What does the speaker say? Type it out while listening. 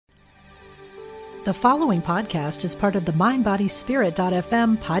The following podcast is part of the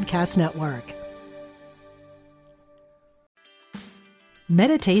MindBodySpirit.fm podcast network.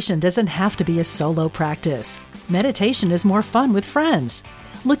 Meditation doesn't have to be a solo practice. Meditation is more fun with friends.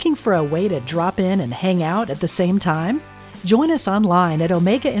 Looking for a way to drop in and hang out at the same time? Join us online at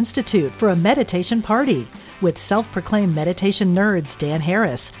Omega Institute for a meditation party with self-proclaimed meditation nerds Dan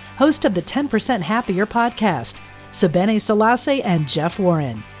Harris, host of the 10% Happier podcast, Sabene Selassie, and Jeff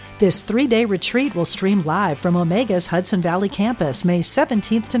Warren. This 3-day retreat will stream live from Omega's Hudson Valley campus May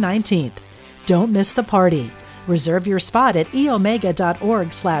 17th to 19th. Don't miss the party. Reserve your spot at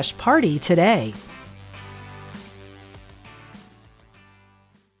eomega.org/party today.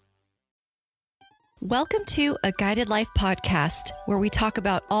 Welcome to A Guided Life podcast, where we talk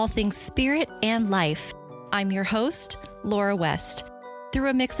about all things spirit and life. I'm your host, Laura West. Through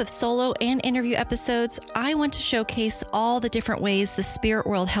a mix of solo and interview episodes, I want to showcase all the different ways the spirit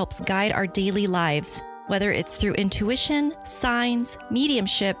world helps guide our daily lives, whether it's through intuition, signs,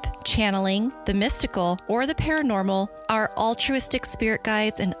 mediumship, channeling, the mystical, or the paranormal. Our altruistic spirit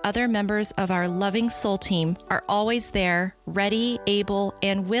guides and other members of our loving soul team are always there, ready, able,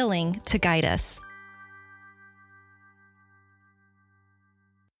 and willing to guide us.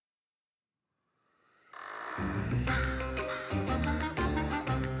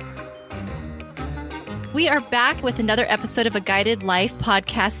 We are back with another episode of A Guided Life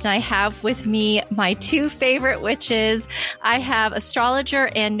podcast, and I have with me my two favorite witches. I have astrologer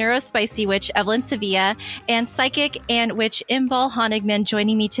and neurospicy witch Evelyn Sevilla and psychic and witch Inbaal Honigman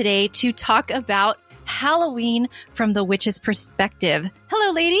joining me today to talk about Halloween from the witch's perspective.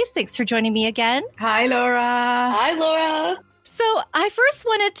 Hello, ladies. Thanks for joining me again. Hi, Laura. Hi, Laura. So I first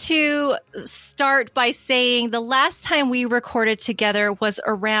wanted to start by saying the last time we recorded together was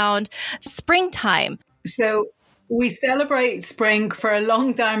around springtime. So we celebrate spring for a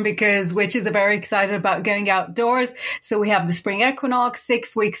long time because witches are very excited about going outdoors. So we have the spring equinox.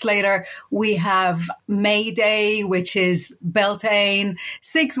 6 weeks later, we have May Day, which is Beltane.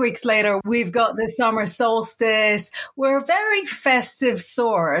 6 weeks later, we've got the summer solstice. We're a very festive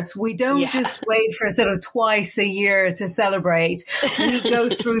sort. We don't just wait for sort of twice a year to celebrate. We go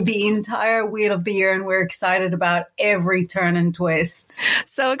through the entire wheel of the year, and we're excited about every turn and twist.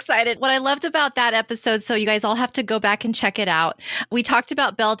 So excited. What I loved about that episode, so you guys all have to go back and check it out. We talked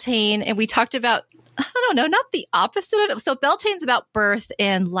about Beltane, and we talked about, I don't know, not the opposite of it. So Beltane's about birth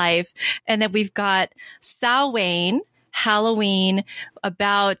and life. And then we've got Samhain, Halloween,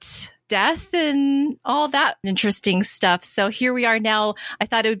 about death and all that interesting stuff. So here we are now. I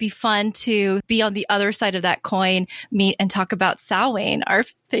thought it would be fun to be on the other side of that coin, meet and talk about Samhain, our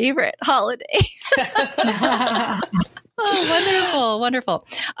favorite holiday. Oh, wonderful, wonderful.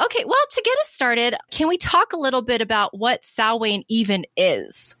 Okay, well, to get us started, can we talk a little bit about what Samhain even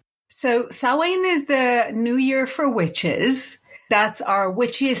is? So Samhain is the new year for witches. That's our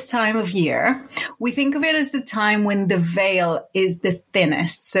witchiest time of year. We think of it as the time when the veil is the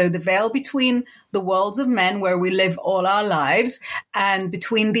thinnest. So the veil between the worlds of men, where we live all our lives, and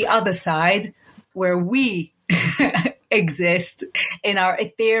between the other side, where we exist in our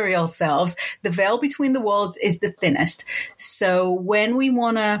ethereal selves, the veil between the worlds is the thinnest. So when we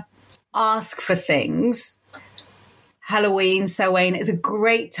want to ask for things, Halloween, Samhain is a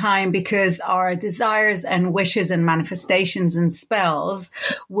great time because our desires and wishes and manifestations and spells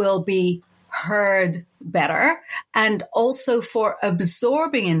will be heard better, and also for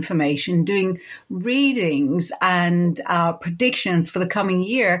absorbing information, doing readings and predictions for the coming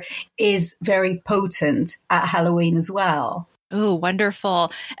year is very potent at Halloween as well. Oh, wonderful.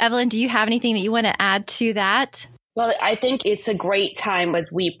 Evelyn, do you have anything that you want to add to that? Well, I think it's a great time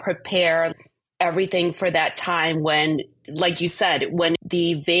as we prepare everything for that time when, like you said, when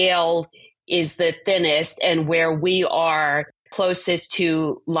the veil is the thinnest and where we are closest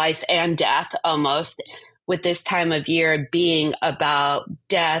to life and death almost, with this time of year being about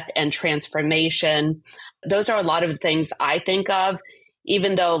death and transformation. Those are a lot of the things I think of,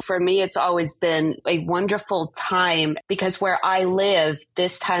 even though for me it's always been a wonderful time because where I live,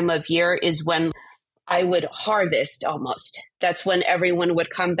 this time of year is when I would harvest almost. That's when everyone would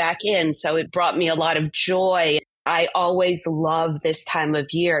come back in. So it brought me a lot of joy. I always love this time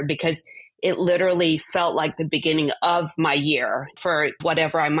of year because it literally felt like the beginning of my year for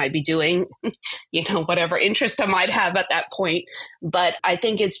whatever I might be doing, whatever interest I might have at that point. But I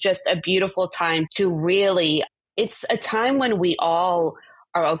think it's just a beautiful time to really, it's a time when we all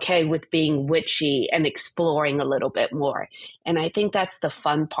are okay with being witchy and exploring a little bit more. And I think that's the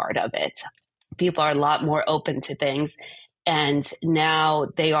fun part of it. People are a lot more open to things. And now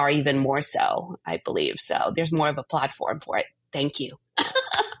they are even more so, I believe. So there's more of a platform for it. Thank you.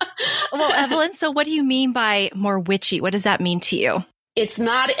 Well, Evelyn, so what do you mean by more witchy? What does that mean to you? It's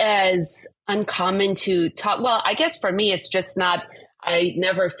not as uncommon to talk. Well, I guess for me, it's just not, I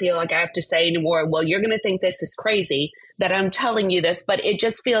never feel like I have to say anymore, well, you're going to think this is crazy that I'm telling you this, but it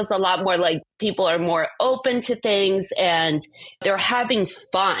just feels a lot more like people are more open to things and they're having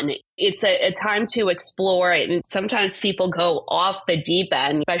fun. It's a time to explore it. And sometimes people go off the deep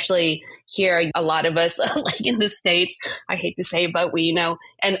end, especially here, a lot of us like in the States, I hate to say it, but we,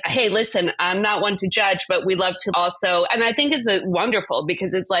 and hey, listen, I'm not one to judge, but we love to also, and I think it's wonderful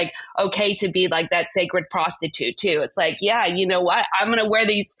because it's like, okay to be like that sacred prostitute too. It's like, yeah, you know what? I'm going to wear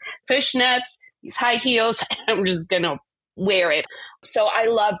these fishnets, these high heels, and I'm just going to wear it. So I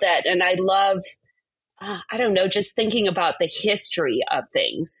love that. And I love, I don't know, just thinking about the history of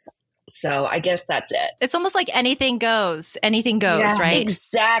things. So I guess that's it. It's almost like anything goes, right?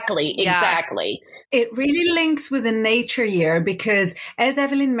 Exactly. It really links with the nature year because, as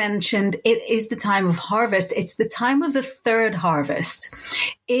Evelyn mentioned, it is the time of harvest. It's the time of the third harvest.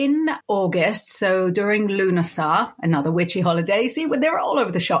 In August, so during Lunasa, another witchy holiday, see, they're all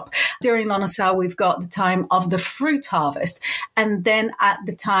over the shop. During Lunasa, we've got the time of the fruit harvest. And then at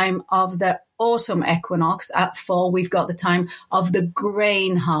the time of the autumn equinox, at fall, we've got the time of the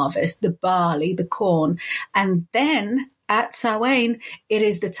grain harvest, the barley, the corn. And then at Samhain, it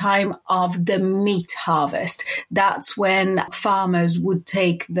is the time of the meat harvest. That's when farmers would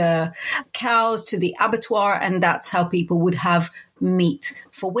take the cows to the abattoir, and that's how people would have meat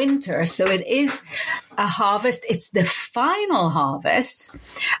for winter. So it is a harvest. It's the final harvest.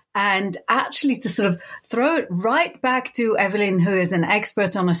 And actually, to sort of throw it right back to Evelyn, who is an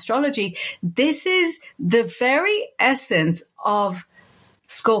expert on astrology, this is the very essence of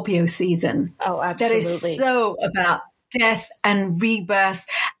Scorpio season. Oh, absolutely. That is so about death and rebirth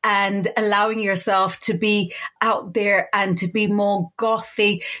and allowing yourself to be out there and to be more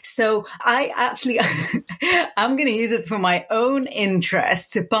gothy. So I actually, I'm going to use it for my own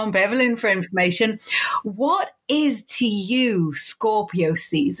interest to pump Evelyn for information. What is to you Scorpio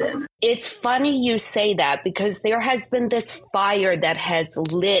season? It's funny you say that because there has been this fire that has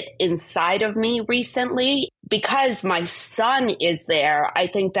lit inside of me recently because my son is there. I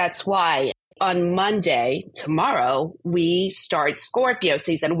think that's why. On Monday, tomorrow, we start Scorpio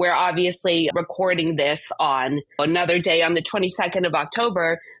season. We're obviously recording this on another day on the 22nd of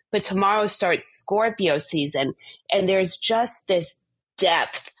October, but tomorrow starts Scorpio season. And there's just this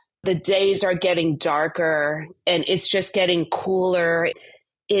depth. The days are getting darker and it's just getting cooler.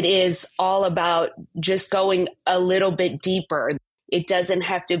 It is all about just going a little bit deeper. It doesn't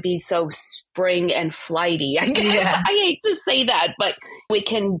have to be so spring and flighty. I guess I hate to say that, but we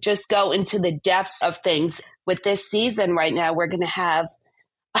can just go into the depths of things. With this season right now, we're going to have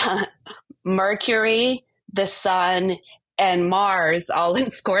Mercury, the Sun, and Mars all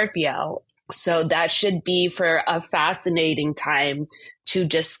in Scorpio. So that should be for a fascinating time to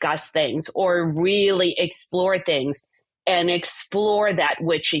discuss things or really explore things and explore that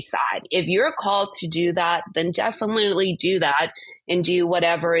witchy side. If you're called to do that, then definitely do that and do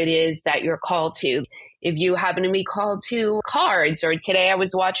whatever it is that you're called to. If you happen to be called to cards, or today I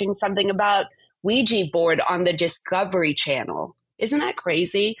was watching something about Ouija board on the Discovery Channel. Isn't that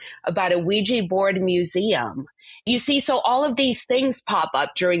crazy? About a Ouija board museum. You see, so all of these things pop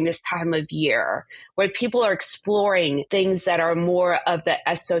up during this time of year where people are exploring things that are more of the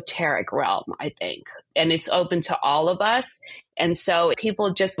esoteric realm, I think. And it's open to all of us. And so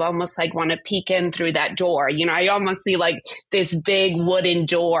people just almost like want to peek in through that door. You know, I almost see like this big wooden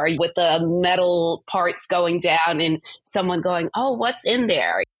door with the metal parts going down and someone going, oh, what's in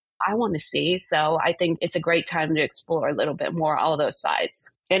there? I want to see. So I think it's a great time to explore a little bit more all those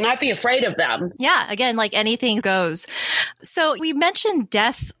sides and not be afraid of them. Yeah. Again, like anything goes. So we mentioned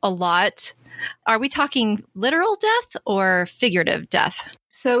death a lot. Are we talking literal death or figurative death?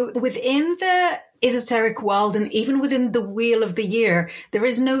 So within the esoteric world and even within the wheel of the year, there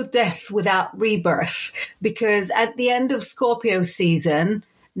is no death without rebirth, because at the end of Scorpio season,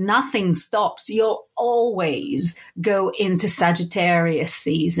 nothing stops. You'll always go into Sagittarius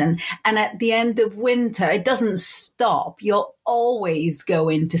season. And at the end of winter, it doesn't stop. You'll always go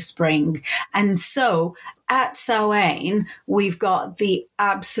into spring. And so at Samhain, we've got the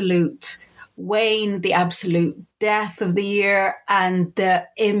absolute wane, the absolute death of the year. And the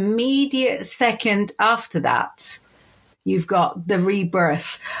immediate second after that, you've got the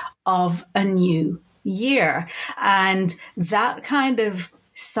rebirth of a new year. And that kind of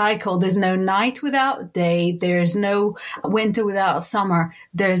cycle, there's no night without day, there's no winter without summer,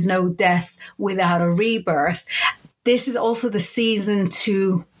 there's no death without a rebirth. This is also the season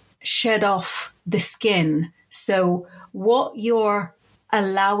to shed off the skin. So what you're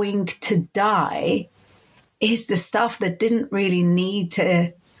allowing to die is the stuff that didn't really need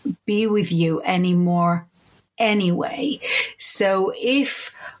to be with you anymore anyway. So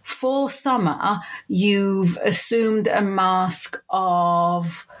if for summer you've assumed a mask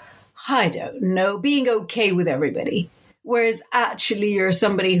of, I don't know, being okay with everybody, whereas actually you're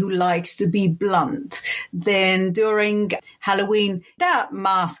somebody who likes to be blunt, then during Halloween, that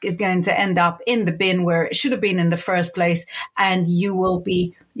mask is going to end up in the bin where it should have been in the first place, and you will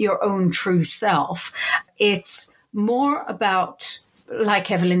be your own true self. It's more about, like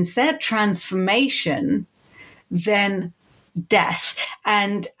Evelyn said, transformation than death.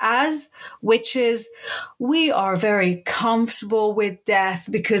 And as witches, we are very comfortable with death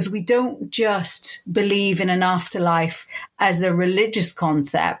because we don't just believe in an afterlife as a religious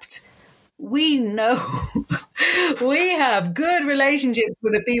concept. We know we have good relationships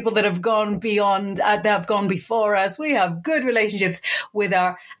with the people that have gone beyond, that have gone before us. We have good relationships with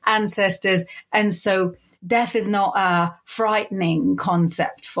our ancestors. And so death is not a frightening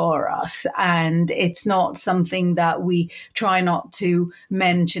concept for us, and it's not something that we try not to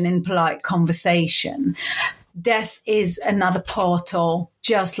mention in polite conversation. Death is another portal,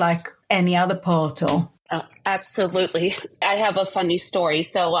 just like any other portal. Absolutely. I have a funny story.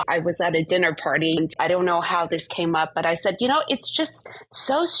 So I was at a dinner party, and I don't know how this came up, but I said, it's just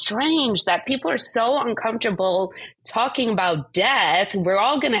so strange that people are so uncomfortable talking about death. We're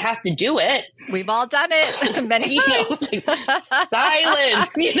all going to have to do it. We've all done it many times.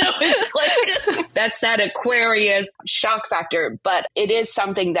 Silence. It's like that's that Aquarius shock factor, but it is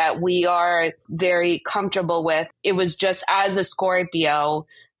something that we are very comfortable with. It was just as a Scorpio.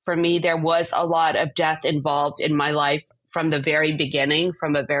 For me, there was a lot of death involved in my life from the very beginning,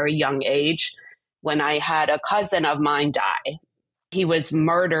 from a very young age, when I had a cousin of mine die. He was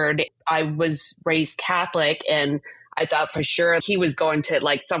murdered. I was raised Catholic, and I thought for sure he was going to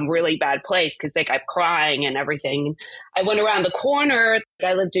like some really bad place because they kept crying and everything. I went around the corner.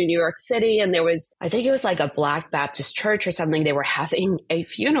 I lived in New York City, and there was, I think it was like a Black Baptist church or something. They were having a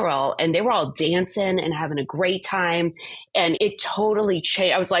funeral, and they were all dancing and having a great time. And it totally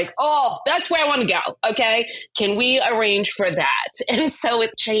changed. I was like, oh, that's where I want to go. Okay. Can we arrange for that? And so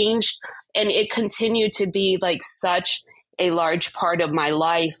it changed, and it continued to be like such a large part of my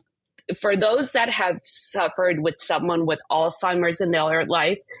life. For those that have suffered with someone with Alzheimer's in their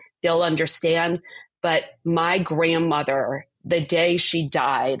life, they'll understand. But my grandmother, the day she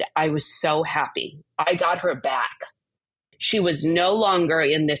died, I was so happy. I got her back. She was no longer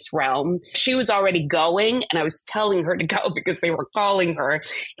in this realm. She was already going, and I was telling her to go because they were calling her.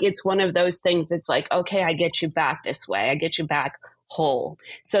 It's one of those things. It's like, okay, I get you back this way. I get you back whole.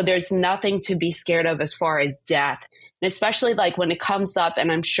 So there's nothing to be scared of as far as death. And especially like when it comes up,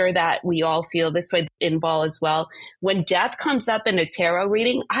 and I'm sure that we all feel this way in Inbaal as well. When death comes up in a tarot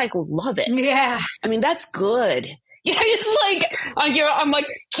reading, I love it. Yeah. I mean, that's good. Yeah, it's like, I'm like,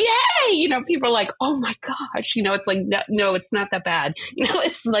 yay! People are like, oh my gosh. It's like, no, it's not that bad.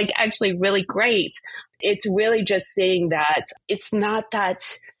 It's like actually really great. It's really just saying that it's not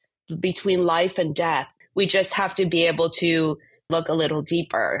that between life and death. We just have to be able to look a little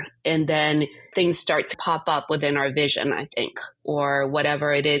deeper, and then things start to pop up within our vision, I think, or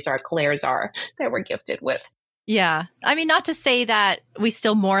whatever it is our clairs are that we're gifted with. Yeah. I mean, not to say that we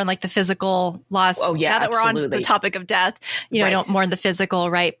still mourn like the physical loss. Oh, yeah, now that absolutely. We're on the topic of death, Right. don't mourn the physical,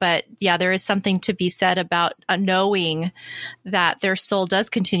 right? But yeah, there is something to be said about knowing that their soul does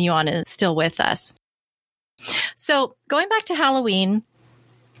continue on and is still with us. So going back to Halloween,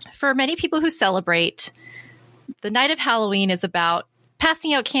 for many people who celebrate, the night of Halloween is about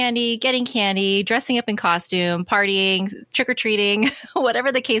passing out candy, getting candy, dressing up in costume, partying, trick-or-treating,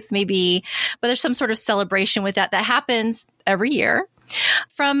 whatever the case may be. But there's some sort of celebration with that happens every year.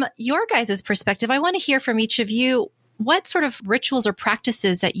 From your guys' perspective, I want to hear from each of you what sort of rituals or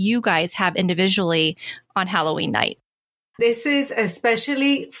practices that you guys have individually on Halloween night. This is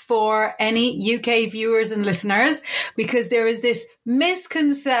especially for any UK viewers and listeners, because there is this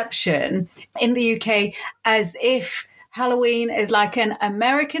misconception in the UK as if Halloween is like an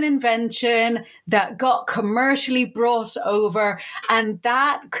American invention that got commercially brought over, and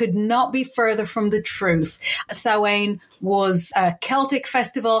that could not be further from the truth. Samhain was a Celtic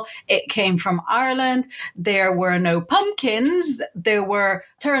festival. It came from Ireland. There were no pumpkins. There were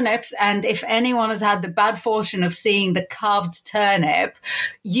turnips. And if anyone has had the bad fortune of seeing the carved turnip,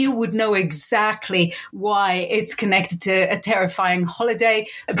 you would know exactly why it's connected to a terrifying holiday,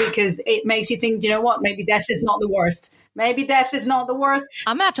 because it makes you think, you know what, maybe death is not the worst. Maybe death is not the worst.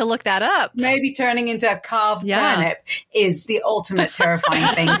 I'm going to have to look that up. Maybe turning into a carved turnip is the ultimate terrifying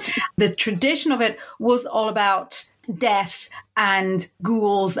thing. The tradition of it was all about death and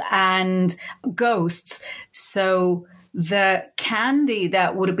ghouls and ghosts. So the candy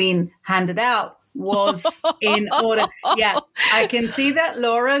that would have been handed out was in order. Yeah, I can see that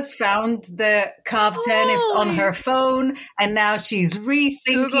Laura's found the carved turnips on her phone, and now she's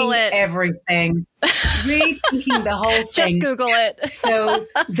rethinking everything. Rethinking the whole thing. Just Google it. So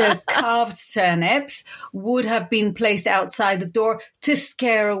the carved turnips would have been placed outside the door to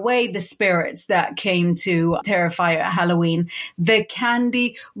scare away the spirits that came to terrify at Halloween. The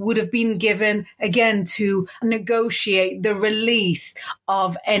candy would have been given, again, to negotiate the release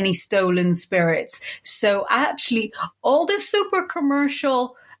of any stolen spirits. So actually, all the super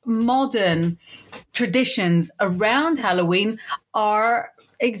commercial modern traditions around Halloween are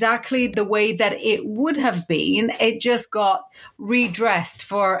exactly the way that it would have been. It just got redressed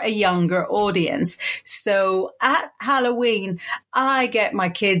for a younger audience. So at Halloween, I get my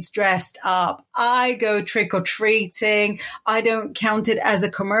kids dressed up. I go trick-or-treating. I don't count it as a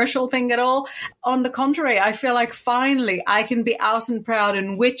commercial thing at all. On the contrary, I feel like finally I can be out and proud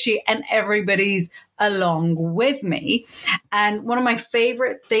and witchy and everybody's along with me. And one of my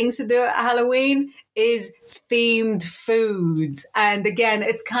favorite things to do at Halloween is themed foods. And again,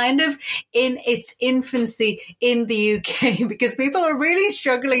 it's kind of in its infancy in the UK because people are really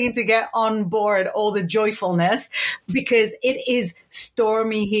struggling to get on board all the joyfulness because it is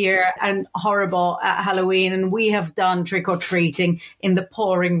stormy here and horrible at Halloween. And we have done trick-or-treating in the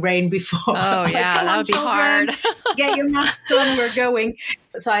pouring rain before. Oh, yeah, that would be hard. Get your masks on, we're going.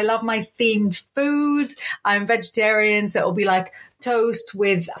 So I love my themed foods. I'm vegetarian, so it'll be like toast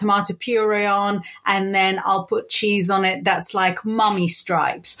with tomato puree on, and then I'll put cheese on it that's like mummy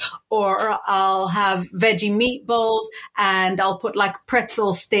stripes. Or I'll have veggie meatballs and I'll put like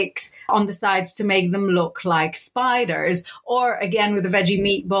pretzel sticks on the sides to make them look like spiders. Or again, with the veggie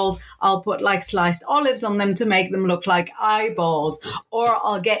meatballs, I'll put like sliced olives on them to make them look like eyeballs. Or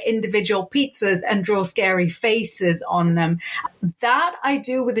I'll get individual pizzas and draw scary faces on them. That I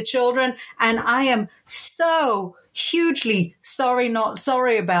do with the children, and I am so hugely sorry, not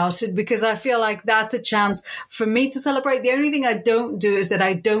sorry about it, because I feel like that's a chance for me to celebrate. The only thing I don't do is that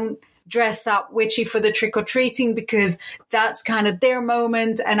I don't dress up witchy for the trick-or-treating, because that's kind of their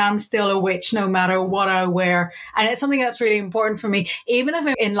moment and I'm still a witch no matter what I wear. And it's something that's really important for me. Even if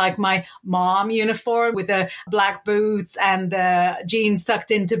I'm in like my mom uniform with the black boots and the jeans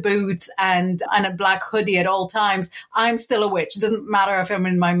tucked into boots and a black hoodie at all times, I'm still a witch. It doesn't matter if I'm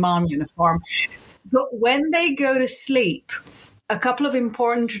in my mom uniform. But when they go to sleep, a couple of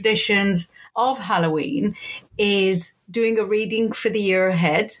important traditions of Halloween is doing a reading for the year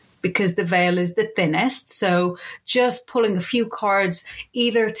ahead, because the veil is the thinnest. So just pulling a few cards,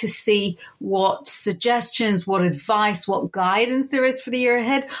 either to see what suggestions, what advice, what guidance there is for the year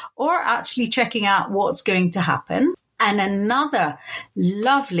ahead, or actually checking out what's going to happen. And another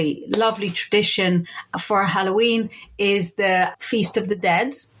lovely, lovely tradition for Halloween is the Feast of the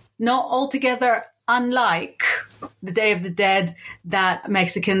Dead. Not altogether unlike the Day of the Dead that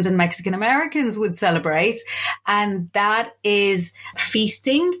Mexicans and Mexican Americans would celebrate. And that is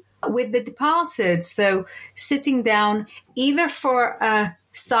feasting with the departed. So sitting down either for a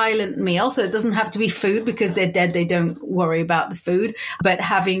silent meal, so it doesn't have to be food because they're dead, they don't worry about the food, but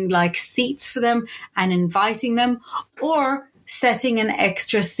having like seats for them and inviting them, or setting an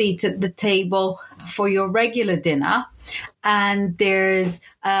extra seat at the table for your regular dinner. And there's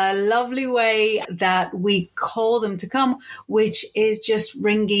a lovely way that we call them to come, which is just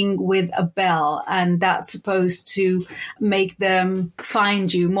ringing with a bell. And that's supposed to make them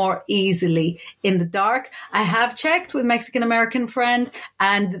find you more easily in the dark. I have checked with Mexican American friend,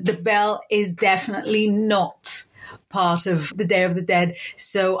 and the bell is definitely not part of the Day of the Dead.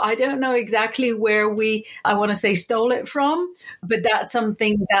 So I don't know exactly where I want to say stole it from, but that's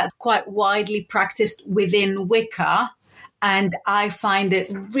something that's quite widely practiced within Wicca. And I find it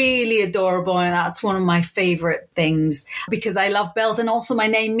really adorable. And that's one of my favorite things because I love bells. And also my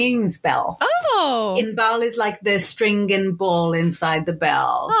name means bell. Oh. Inbaal is like the string and ball inside the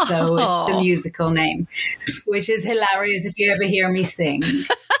bell. Oh. So it's the musical name, which is hilarious if you ever hear me sing.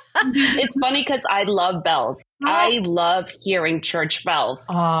 It's funny because I love bells. I love hearing church bells.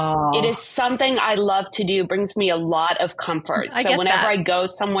 Oh. It is something I love to do. It brings me a lot of comfort. So whenever I go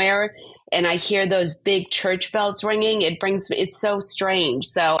somewhere and I hear those big church bells ringing, it's so strange.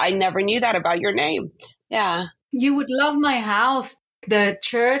 So I never knew that about your name. Yeah. You would love my house. The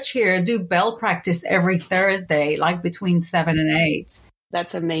church here do bell practice every Thursday, like between 7 and 8.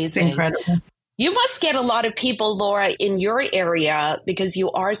 That's amazing. It's incredible. You must get a lot of people, Laura, in your area because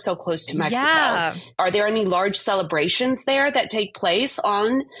you are so close to Mexico. Yeah. Are there any large celebrations there that take place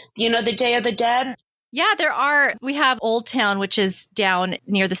on, the Day of the Dead? Yeah, there are. We have Old Town, which is down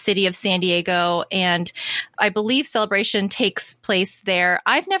near the city of San Diego, and I believe celebration takes place there.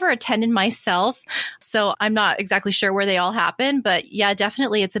 I've never attended myself, so I'm not exactly sure where they all happen, but yeah,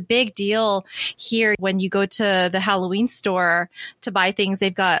 definitely it's a big deal here. When you go to the Halloween store to buy things,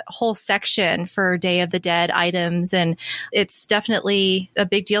 they've got a whole section for Day of the Dead items, and it's definitely a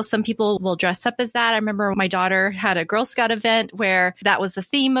big deal. Some people will dress up as that. I remember my daughter had a Girl Scout event where that was the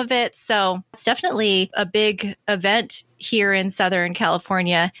theme of it, so it's definitely a big event here in Southern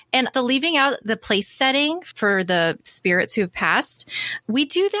California. And the leaving out the place setting for the spirits who have passed, we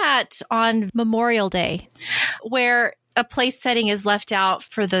do that on Memorial Day, where a place setting is left out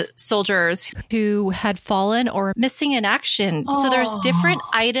for the soldiers who had fallen or missing in action. So there's different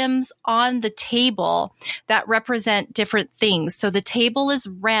items on the table that represent different things. So the table is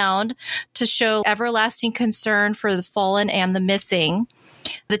round to show everlasting concern for the fallen and the missing.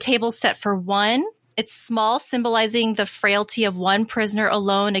 The table's set for one. It's small, symbolizing the frailty of one prisoner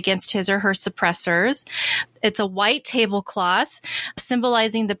alone against his or her suppressors. It's a white tablecloth,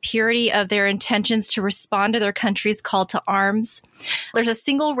 symbolizing the purity of their intentions to respond to their country's call to arms. There's a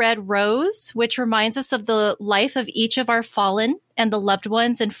single red rose, which reminds us of the life of each of our fallen and the loved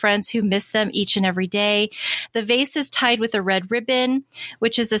ones and friends who miss them each and every day. The vase is tied with a red ribbon,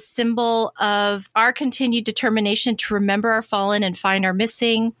 which is a symbol of our continued determination to remember our fallen and find our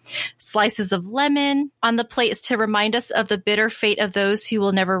missing. Slices of lemon on the plate is to remind us of the bitter fate of those who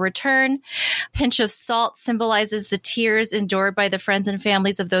will never return. Pinch of salt symbolizes the tears endured by the friends and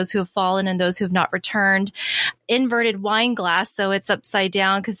families of those who have fallen and those who have not returned. Inverted wine glass, so it's upside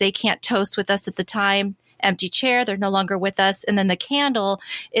down because they can't toast with us at the time. Empty chair, they're no longer with us. And then the candle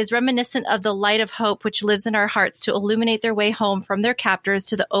is reminiscent of the light of hope, which lives in our hearts to illuminate their way home from their captors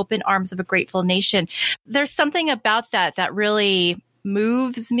to the open arms of a grateful nation. There's something about that really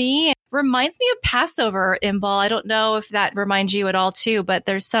moves me. It reminds me of Passover, Inbaal. I don't know if that reminds you at all too, but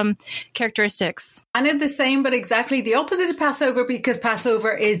there's some characteristics. I know the same, but exactly the opposite of Passover, because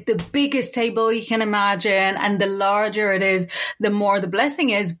Passover is the biggest table you can imagine, and the larger it is, the more the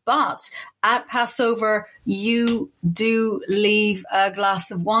blessing is. But at Passover, you do leave a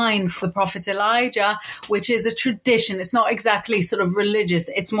glass of wine for Prophet Elijah, which is a tradition. It's not exactly sort of religious.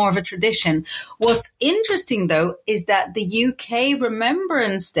 It's more of a tradition. What's interesting, though, is that the UK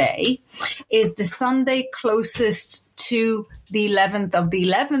Remembrance Day is the Sunday closest to the 11th of the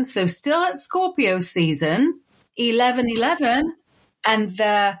 11th. So still at Scorpio season, 11/11. And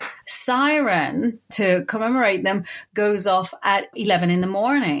the siren to commemorate them goes off at 11 in the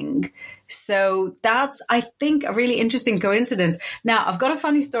morning. So that's, I think, a really interesting coincidence. Now, I've got a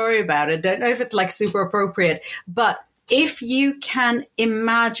funny story about it. Don't know if it's like super appropriate, but if you can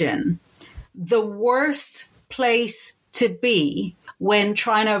imagine the worst place to be when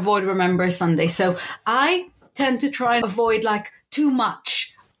trying to avoid Remember Sunday. So I tend to try and avoid like too much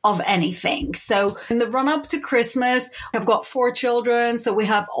of anything. So in the run up to Christmas, I've got 4 children. So we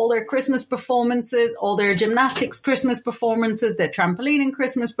have all their Christmas performances, all their gymnastics Christmas performances, their trampolining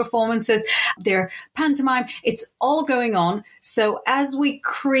Christmas performances, their pantomime. It's all going on. So as we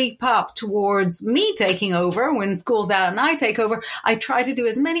creep up towards me taking over, when school's out and I take over, I try to do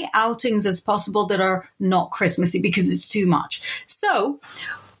as many outings as possible that are not Christmassy because it's too much. So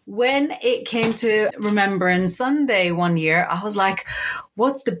when it came to Remembrance Sunday one year, I was like,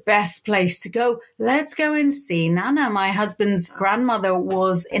 what's the best place to go? Let's go and see Nana. My husband's grandmother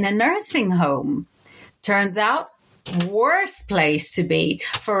was in a nursing home. Turns out, worst place to be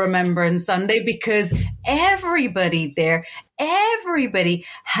for Remembrance Sunday because everybody there, everybody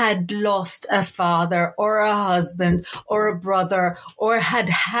had lost a father or a husband or a brother or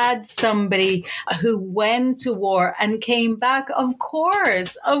had somebody who went to war and came back. Of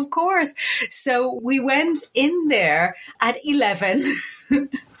course. So we went in there at 11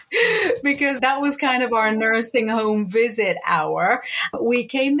 because that was kind of our nursing home visit hour. We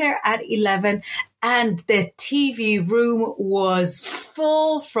came there at 11 and the TV room was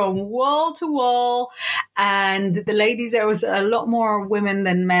full from wall to wall. And the ladies, there was a lot more women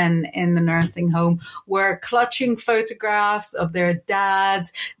than men in the nursing home, were clutching photographs of their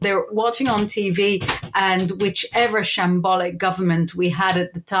dads. They were watching on TV, and whichever shambolic government we had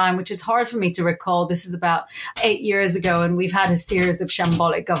at the time, which is hard for me to recall. This is about 8 years ago, and we've had a series of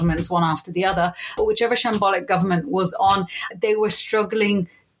shambolic governments, one after the other. But whichever shambolic government was on, they were struggling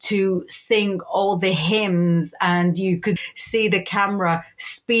to sing all the hymns, and you could see the camera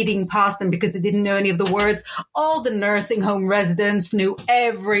speeding past them because they didn't know any of the words. All the nursing home residents knew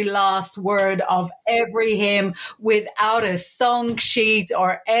every last word of every hymn without a song sheet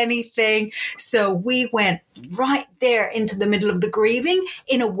or anything. So we went right there into the middle of the grieving.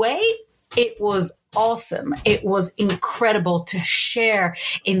 In a way, it was awesome. It was incredible to share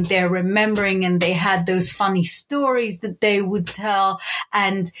in their remembering, and they had those funny stories that they would tell.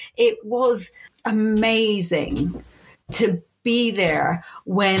 And it was amazing to be there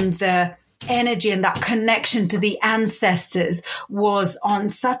when the energy and that connection to the ancestors was on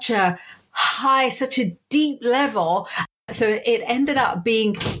such a high, such a deep level. So it ended up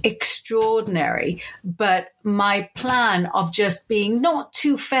being extraordinary. But my plan of just being not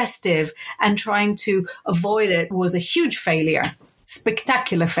too festive and trying to avoid it was a huge failure,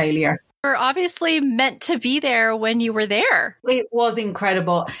 spectacular failure. We're obviously meant to be there when you were there. It was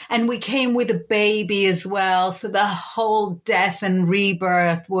incredible. And we came with a baby as well. So the whole death and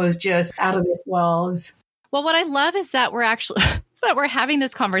rebirth was just out of this world. Well, what I love is that we're actually... that we're having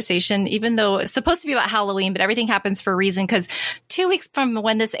this conversation, even though it's supposed to be about Halloween, but everything happens for a reason, because 2 weeks from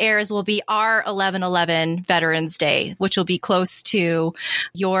when this airs will be our 11/11 Veterans Day, which will be close to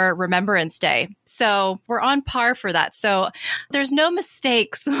your Remembrance Day. So we're on par for that. So there's no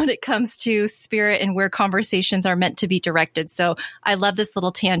mistakes when it comes to spirit and where conversations are meant to be directed. So I love this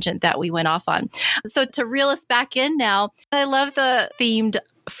little tangent that we went off on. So to reel us back in now, I love the themed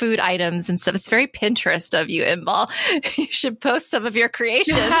food items and stuff. It's very Pinterest of you, Inbaal. You should post some of your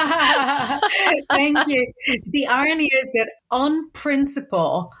creations. Thank you. The irony is that on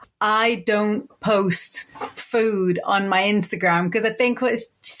principle, I don't post food on my Instagram because I think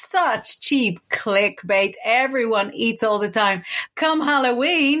it's such cheap clickbait. Everyone eats all the time. Come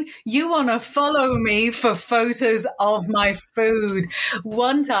Halloween, you want to follow me for photos of my food.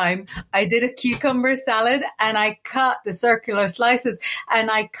 One time I did a cucumber salad and I cut the circular slices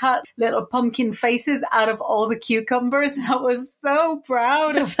and I cut little pumpkin faces out of all the cucumbers. I was so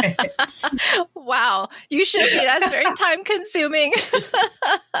proud of it. Wow. You should be. That's very time consuming.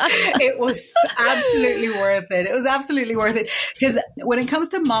 It was absolutely worth it. It was absolutely worth it. Because when it comes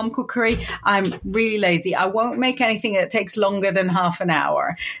to mom cookery, I'm really lazy. I won't make anything that takes longer than half an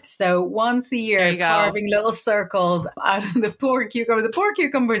hour. So once a year, carving little circles out of the poor cucumber. The poor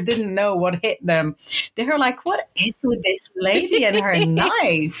cucumbers didn't know what hit them. They were like, what is with this lady and her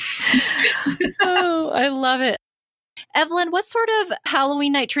knife? Oh, I love it. Evelyn, what sort of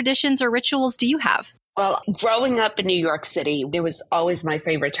Halloween night traditions or rituals do you have? Well, growing up in New York City, it was always my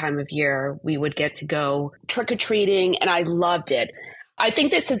favorite time of year. We would get to go trick-or-treating, and I loved it. I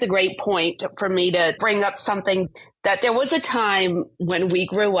think this is a great point for me to bring up something that there was a time when we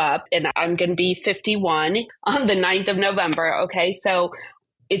grew up, and I'm going to be 51 on the 9th of November. Okay, so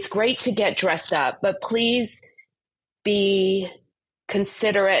it's great to get dressed up, but please be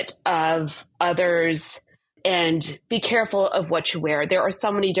considerate of others and be careful of what you wear. There are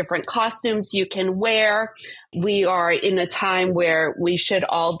so many different costumes you can wear. We are in a time where we should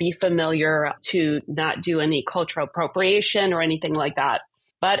all be familiar to not do any cultural appropriation or anything like that.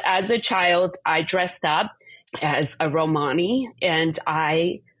 But as a child, I dressed up as a Romani and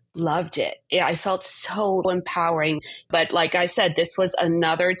I loved it. I felt so empowering. But like I said, this was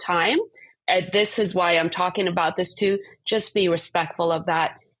another time. And this is why I'm talking about this too. Just be respectful of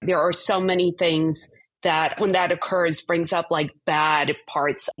that. There are so many things that when that occurs brings up like bad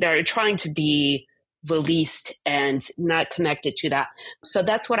parts that are trying to be released and not connected to that. So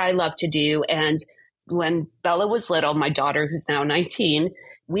that's what I love to do. And when Bella was little, my daughter, who's now 19,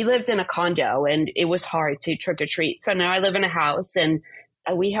 we lived in a condo and it was hard to trick or treat. So now I live in a house and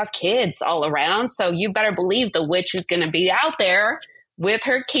we have kids all around. So you better believe the witch is going to be out there with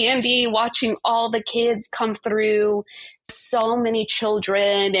her candy, watching all the kids come through. So many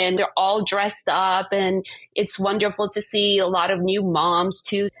children and they're all dressed up and it's wonderful to see a lot of new moms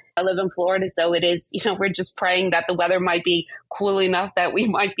too. I live in Florida, so it is, we're just praying that the weather might be cool enough that we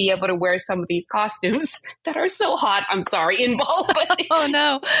might be able to wear some of these costumes that are so hot. I'm sorry, Inbaal. Oh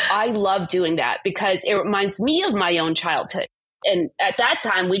no. I love doing that because it reminds me of my own childhood. And at that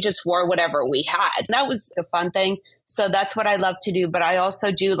time, we just wore whatever we had. That was a fun thing. So that's what I love to do. But I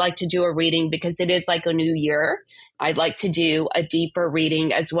also do like to do a reading because it is like a new year. I'd like to do a deeper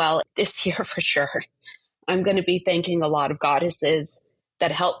reading as well this year for sure. I'm going to be thanking a lot of goddesses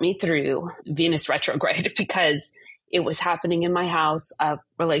that helped me through Venus retrograde because it was happening in my house of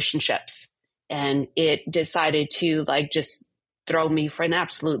relationships and it decided to just throw me for an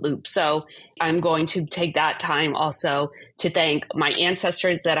absolute loop. So I'm going to take that time also to thank my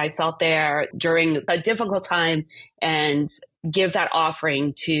ancestors that I felt there during a difficult time and give that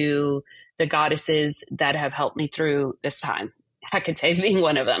offering to the goddesses that have helped me through this time. Hecate being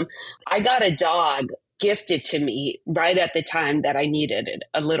one of them. I got a dog gifted to me right at the time that I needed it,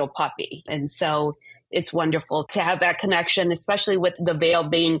 a little puppy. And so it's wonderful to have that connection, especially with the veil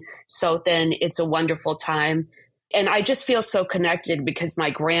being so thin. It's a wonderful time. And I just feel so connected because my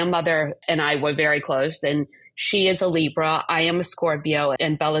grandmother and I were very close, and she is a Libra, I am a Scorpio,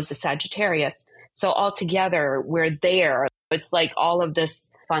 and Bella's a Sagittarius. So all together, we're there. It's like all of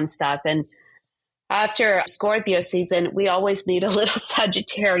this fun stuff. And after Scorpio season, we always need a little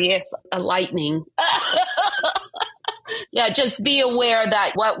Sagittarius lightning. Yeah, just be aware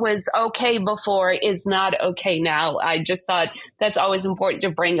that what was okay before is not okay now. I just thought that's always important to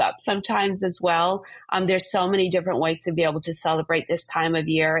bring up sometimes as well. There's so many different ways to be able to celebrate this time of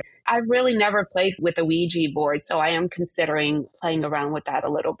year. I've really never played with a Ouija board, so I am considering playing around with that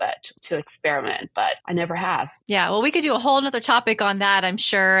a little bit to experiment, but I never have. Yeah, well, we could do a whole nother topic on that, I'm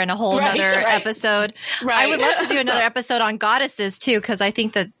sure, and a whole nother episode. Right. I would love to do another episode on goddesses too, because I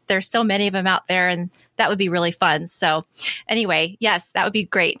think that there's so many of them out there, and that would be really fun. So anyway, yes, that would be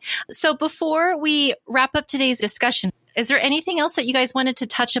great. So before we wrap up today's discussion, is there anything else that you guys wanted to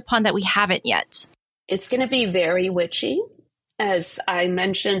touch upon that we haven't yet? It's going to be very witchy, as I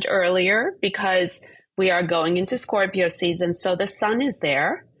mentioned earlier, because we are going into Scorpio season. So the sun is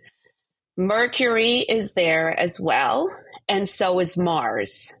there. Mercury is there as well. And so is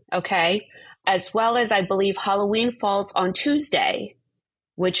Mars. Okay. As well as I believe Halloween falls on Tuesday,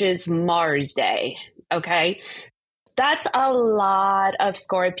 which is Mars Day. Okay. That's a lot of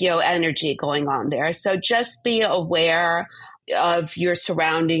Scorpio energy going on there. So just be aware of your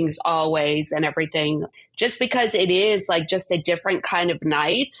surroundings always and everything, just because it is like just a different kind of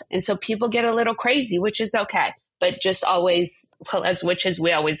night. And so people get a little crazy, which is okay. But just always, well, as witches,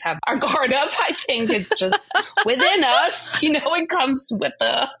 we always have our guard up. I think it's just within us, it comes with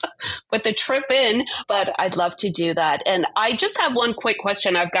the trip in, but I'd love to do that. And I just have one quick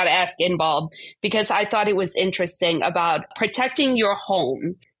question I've got to ask Inbaal, because I thought it was interesting about protecting your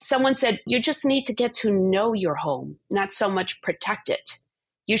home. Someone said, you just need to get to know your home, not so much protect it.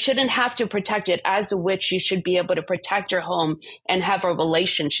 You shouldn't have to protect it. As a witch, you should be able to protect your home and have a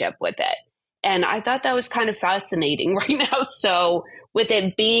relationship with it. And I thought that was kind of fascinating right now. So with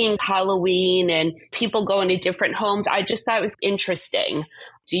it being Halloween and people going to different homes, I just thought it was interesting.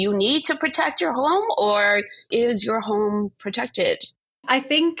 Do you need to protect your home, or is your home protected? I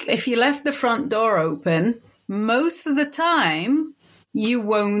think if you left the front door open, most of the time you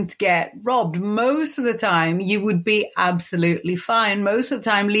won't get robbed. Most of the time you would be absolutely fine. Most of the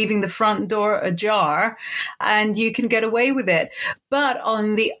time leaving the front door ajar and you can get away with it. But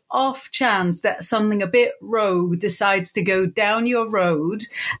on the off chance that something a bit rogue decides to go down your road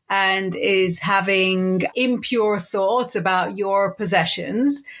and is having impure thoughts about your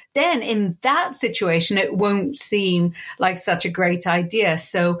possessions, then in that situation, it won't seem like such a great idea.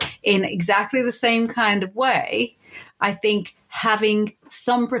 So in exactly the same kind of way, I think having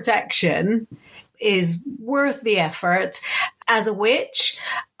some protection is worth the effort. As a witch,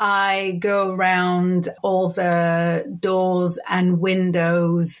 I go around all the doors and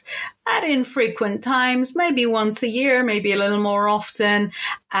windows at infrequent times, maybe once a year, maybe a little more often,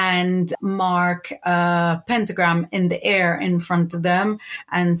 and mark a pentagram in the air in front of them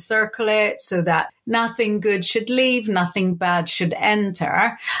and circle it so that nothing good should leave, nothing bad should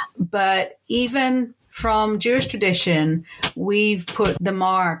enter. But even from Jewish tradition, we've put the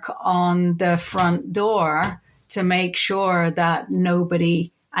mark on the front door to make sure that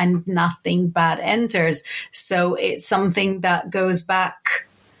nobody and nothing bad enters. So it's something that goes back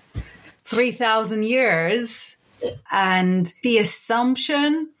 3,000 years. And the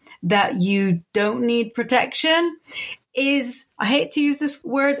assumption that you don't need protection is, I hate to use this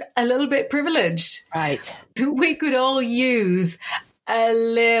word, a little bit privileged. Right. We could all use a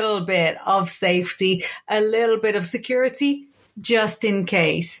little bit of safety, a little bit of security, just in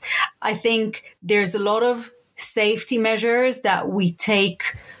case. I think there's a lot of safety measures that we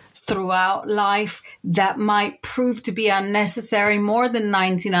take throughout life that might prove to be unnecessary more than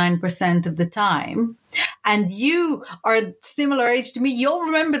 99% of the time. And you are similar age to me. You'll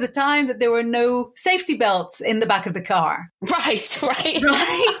remember the time that there were no safety belts in the back of the car. Right.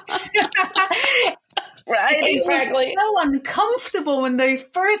 Right, exactly. It was so uncomfortable when they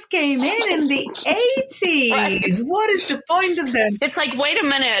first came in the 80s. Right. What is the point of them? It's like, wait a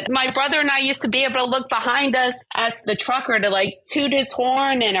minute. My brother and I used to be able to look behind us, ask the trucker to like toot his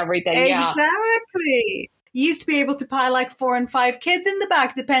horn and everything. Exactly. You used to be able to pile like 4 and 5 kids in the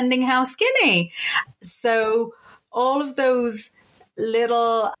back, depending how skinny. So all of those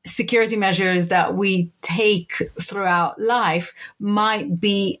little security measures that we take throughout life might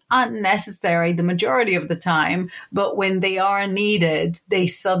be unnecessary the majority of the time, but when they are needed, they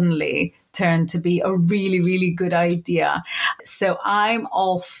suddenly turn to be a really, really good idea. So I'm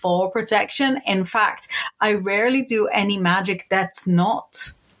all for protection. In fact, I rarely do any magic that's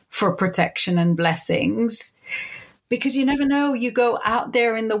not for protection and blessings, because you never know. You go out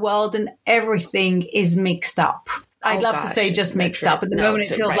there in the world and everything is mixed up. I'd love to say just mixed up. At the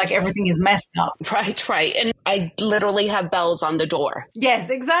moment, it feels like everything is messed up. Right. And I literally have bells on the door. Yes,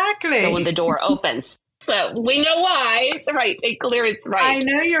 exactly. So when the door opens. So we know why. It's right. It clear it's right. I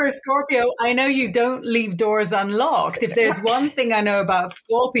know you're a Scorpio. I know you don't leave doors unlocked. If there's one thing I know about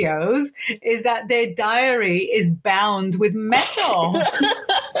Scorpios, is that their diary is bound with metal.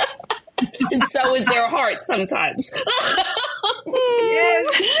 And so is their heart sometimes.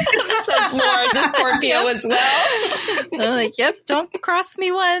 Yes. Says Laura, the Scorpio as well. I'm like, yep, don't cross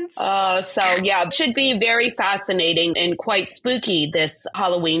me once. So yeah, it should be very fascinating and quite spooky this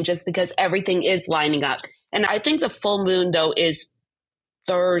Halloween just because everything is lining up. And I think the full moon, though, is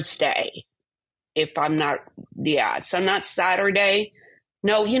Thursday. If I'm not, so not Saturday.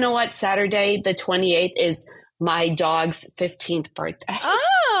 No, you know what? Saturday, the 28th is my dog's 15th birthday.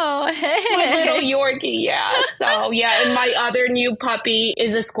 Oh, hey. My little Yorkie, yeah. So, yeah, and my other new puppy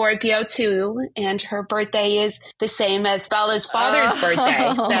is a Scorpio, too, and her birthday is the same as Bella's father's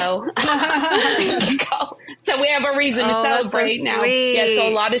birthday. So, there you go. So we have a reason to celebrate so now. sweet. Yeah, so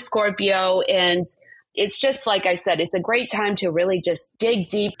a lot of Scorpio, and it's just like I said, it's a great time to really just dig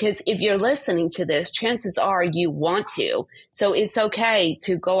deep because if you're listening to this, chances are you want to. So it's okay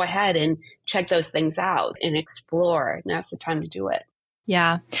to go ahead and check those things out and explore. Now's the time to do it.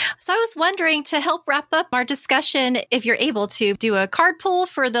 Yeah. So I was wondering, to help wrap up our discussion, if you're able to do a card pull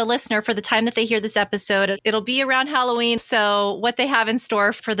for the listener for the time that they hear this episode. It'll be around Halloween. So what they have in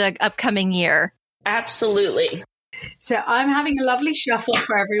store for the upcoming year. Absolutely. So I'm having a lovely shuffle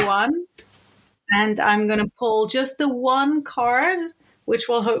for everyone. And I'm going to pull just the one card, which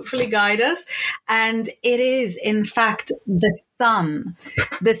will hopefully guide us. And it is, in fact, the Sun.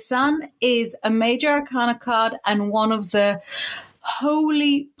 The Sun is a major arcana card and one of the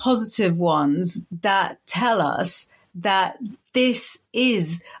wholly positive ones that tell us that this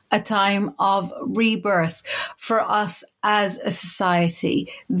is a time of rebirth for us as a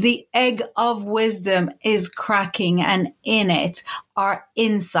society. The egg of wisdom is cracking, and in it are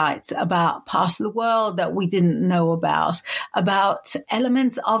insights about parts of the world that we didn't know about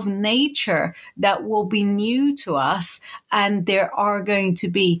elements of nature that will be new to us. And there are going to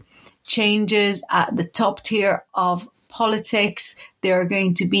be changes at the top tier of politics. There are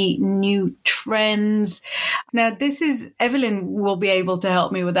going to be new trends. Now, this is, Evelyn will be able to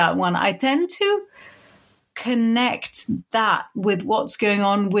help me with that one. I tend to connect that with what's going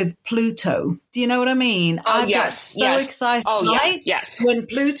on with Pluto. Do you know what I mean? Oh, I yes. got so excited. Yeah, yes. When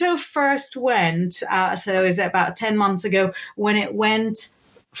Pluto first went, so is it about 10 months ago, when it went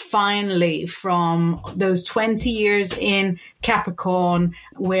finally from those 20 years in Capricorn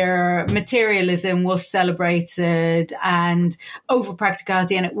where materialism was celebrated and over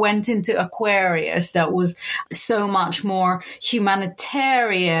practicality, and it went into Aquarius that was so much more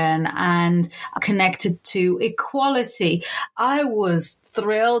humanitarian and connected to equality. I was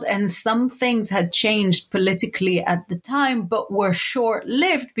thrilled, and some things had changed politically at the time but were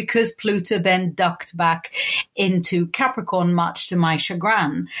short-lived because Pluto then ducked back into Capricorn, much to my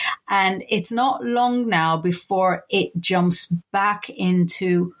chagrin. And it's not long now before it jumps back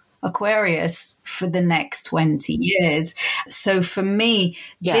into Aquarius for the next 20 years. So for me,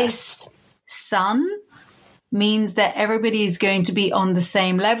 this Sun means that everybody is going to be on the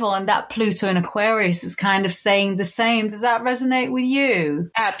same level, and that Pluto in Aquarius is kind of saying the same. Does that resonate with you?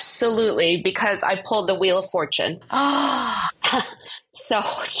 Absolutely, because I pulled the Wheel of Fortune. So,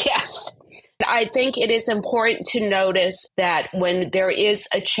 yes. I think it is important to notice that when there is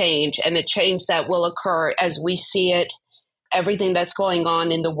a change, and a change that will occur as we see it, everything that's going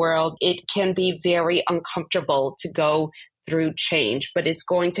on in the world, it can be very uncomfortable to go through change, but it's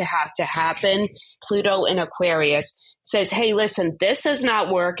going to have to happen. Pluto in Aquarius says, hey, listen, this is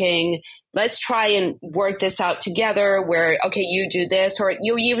not working. Let's try and work this out together where, okay, you do this, or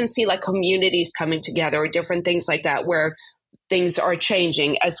you even see like communities coming together or different things like that where things are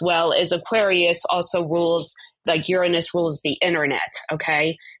changing, as well as Aquarius also rules, like Uranus rules the internet.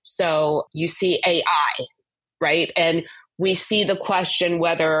 Okay. So you see AI, right? And we see the question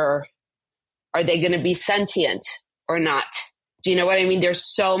whether are they going to be sentient or not? Do you know what I mean? There's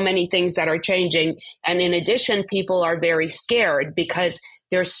so many things that are changing. And in addition, people are very scared because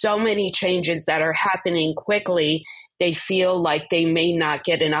there's so many changes that are happening quickly. They feel like they may not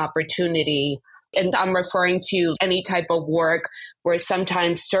get an opportunity. And I'm referring to any type of work where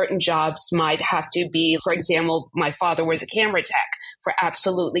sometimes certain jobs might have to be, for example, my father was a camera tech for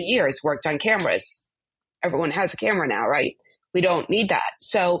absolutely years, worked on cameras. Everyone has a camera now, right? We don't need that.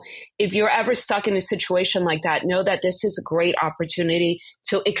 So if you're ever stuck in a situation like that, know that this is a great opportunity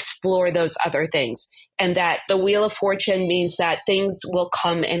to explore those other things. And that the Wheel of Fortune means that things will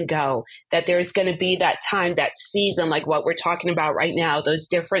come and go, that there's going to be that time, that season, like what we're talking about right now, those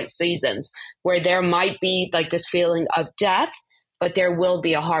different seasons where there might be like this feeling of death, but there will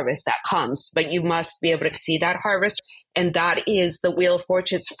be a harvest that comes. But you must be able to see that harvest. And that is the Wheel of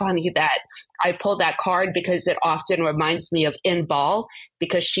Fortune. It's funny that I pulled that card because it often reminds me of Inbaal,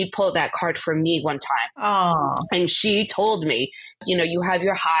 because she pulled that card for me one time. Oh. And she told me, you have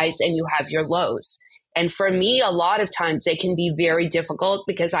your highs and you have your lows. And for me, a lot of times they can be very difficult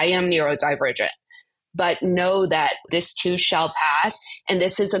because I am neurodivergent. But know that this too shall pass. And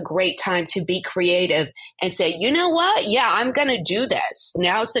this is a great time to be creative and say, you know what? Yeah, I'm going to do this.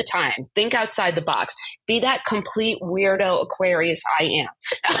 Now's the time. Think outside the box. Be that complete weirdo Aquarius I am.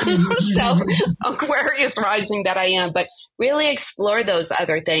 So Aquarius rising that I am, but really explore those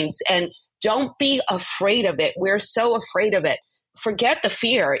other things and don't be afraid of it. We're so afraid of it. Forget the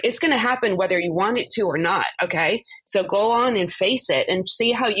fear. It's going to happen whether you want it to or not. Okay. So go on and face it and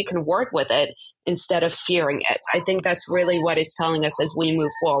see how you can work with it instead of fearing it. I think that's really what it's telling us as we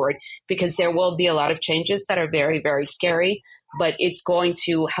move forward, because there will be a lot of changes that are very, very scary, but it's going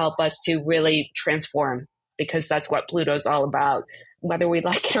to help us to really transform, because that's what Pluto's all about, whether we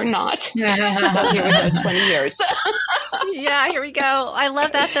like it or not. So here we go, 20 years. Yeah, here we go. I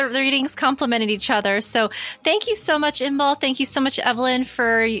love that the readings complemented each other. So thank you so much, Inbaal. Thank you so much, Evelyn,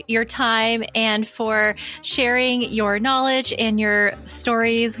 for your time and for sharing your knowledge and your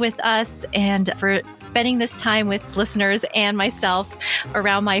stories with us, and for spending this time with listeners and myself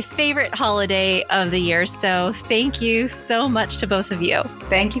around my favorite holiday of the year. So thank you so much to both of you.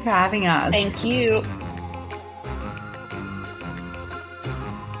 Thank you for having us. Thank you.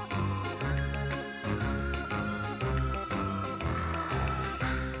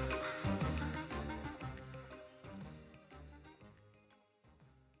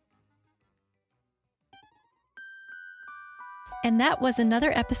 And that was another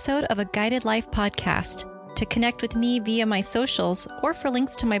episode of a Guided Life podcast. To connect with me via my socials, or for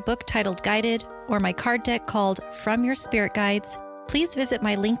links to my book titled Guided, or my card deck called From Your Spirit Guides, please visit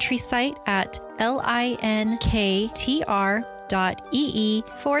my Linktree site at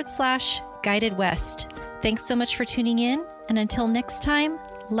linktr.ee/guidedwest. Thanks so much for tuning in, and until next time,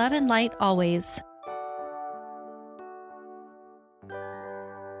 love and light always.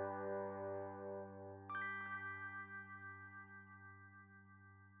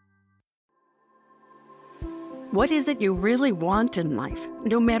 What is it you really want in life?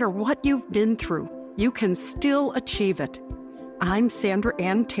 No matter what you've been through, you can still achieve it. I'm Sandra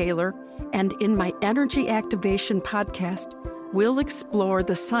Ann Taylor, and in my Energy Activation podcast, we'll explore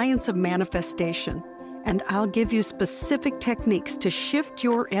the science of manifestation, and I'll give you specific techniques to shift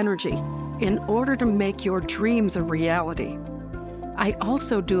your energy in order to make your dreams a reality. I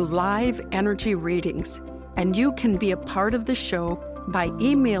also do live energy readings, and you can be a part of the show by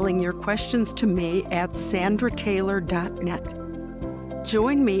emailing your questions to me at sandrataylor.net.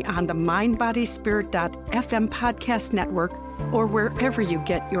 Join me on the mindbodyspirit.fm podcast network or wherever you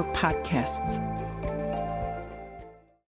get your podcasts.